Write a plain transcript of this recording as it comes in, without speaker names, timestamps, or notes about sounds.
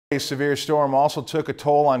A severe storm also took a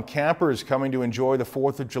toll on campers coming to enjoy the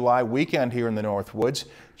 4th of July weekend here in the Northwoods.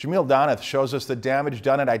 Jamil Doneth shows us the damage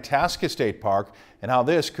done at Itasca State Park and how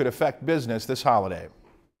this could affect business this holiday.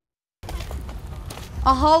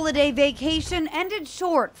 A holiday vacation ended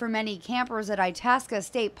short for many campers at Itasca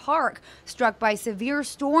State Park, struck by severe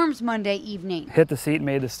storms Monday evening. Hit the seat and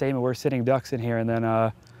made the statement, "We're sitting ducks in here," and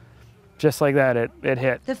then just like that, it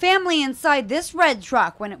hit. The family inside this red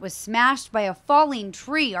truck, when it was smashed by a falling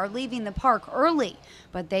tree, are leaving the park early,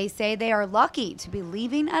 but they say they are lucky to be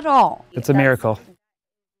leaving at all. It's a miracle.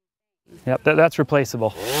 Yep, that's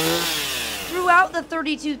replaceable. Throughout the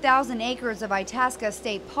 32,000 acres of Itasca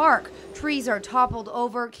State Park, trees are toppled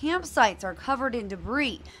over, campsites are covered in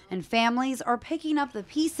debris, and families are picking up the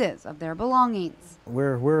pieces of their belongings.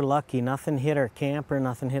 We're lucky. Nothing hit our camper,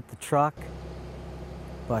 nothing hit the truck,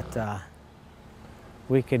 but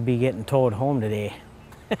we could be getting towed home today.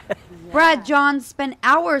 Brad Johns spent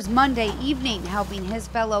hours Monday evening helping his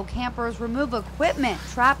fellow campers remove equipment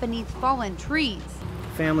trapped beneath fallen trees.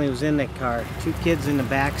 Family was in the car, 2 kids in the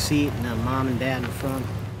back seat and a mom and dad in front.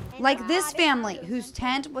 Like this family, whose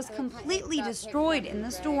tent was completely destroyed in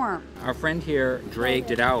the storm. Our friend here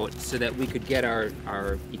dragged it out so that we could get our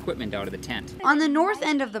equipment out of the tent. On the north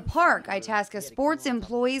end of the park, Itasca sports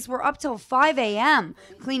employees were up till 5 a.m.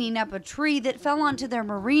 cleaning up a tree that fell onto their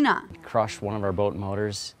marina. Crushed one of our boat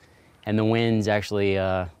motors, and the winds actually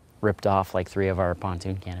ripped off like 3 of our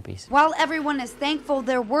pontoon canopies. While everyone is thankful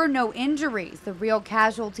there were no injuries, the real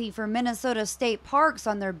casualty for Minnesota state parks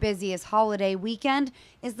on their busiest holiday weekend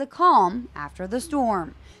is the calm after the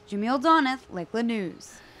storm. Jamil Doneth, Lakeland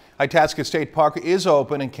News. Itasca State Park is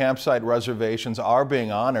open and campsite reservations are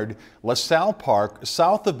being honored. LaSalle Park,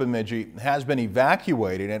 south of Bemidji, has been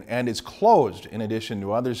evacuated and is closed in addition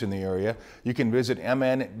to others in the area. You can visit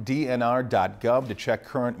mndnr.gov to check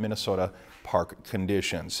current Minnesota park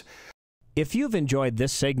conditions. If you've enjoyed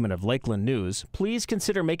this segment of Lakeland News, please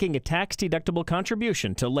consider making a tax-deductible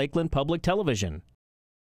contribution to Lakeland Public Television.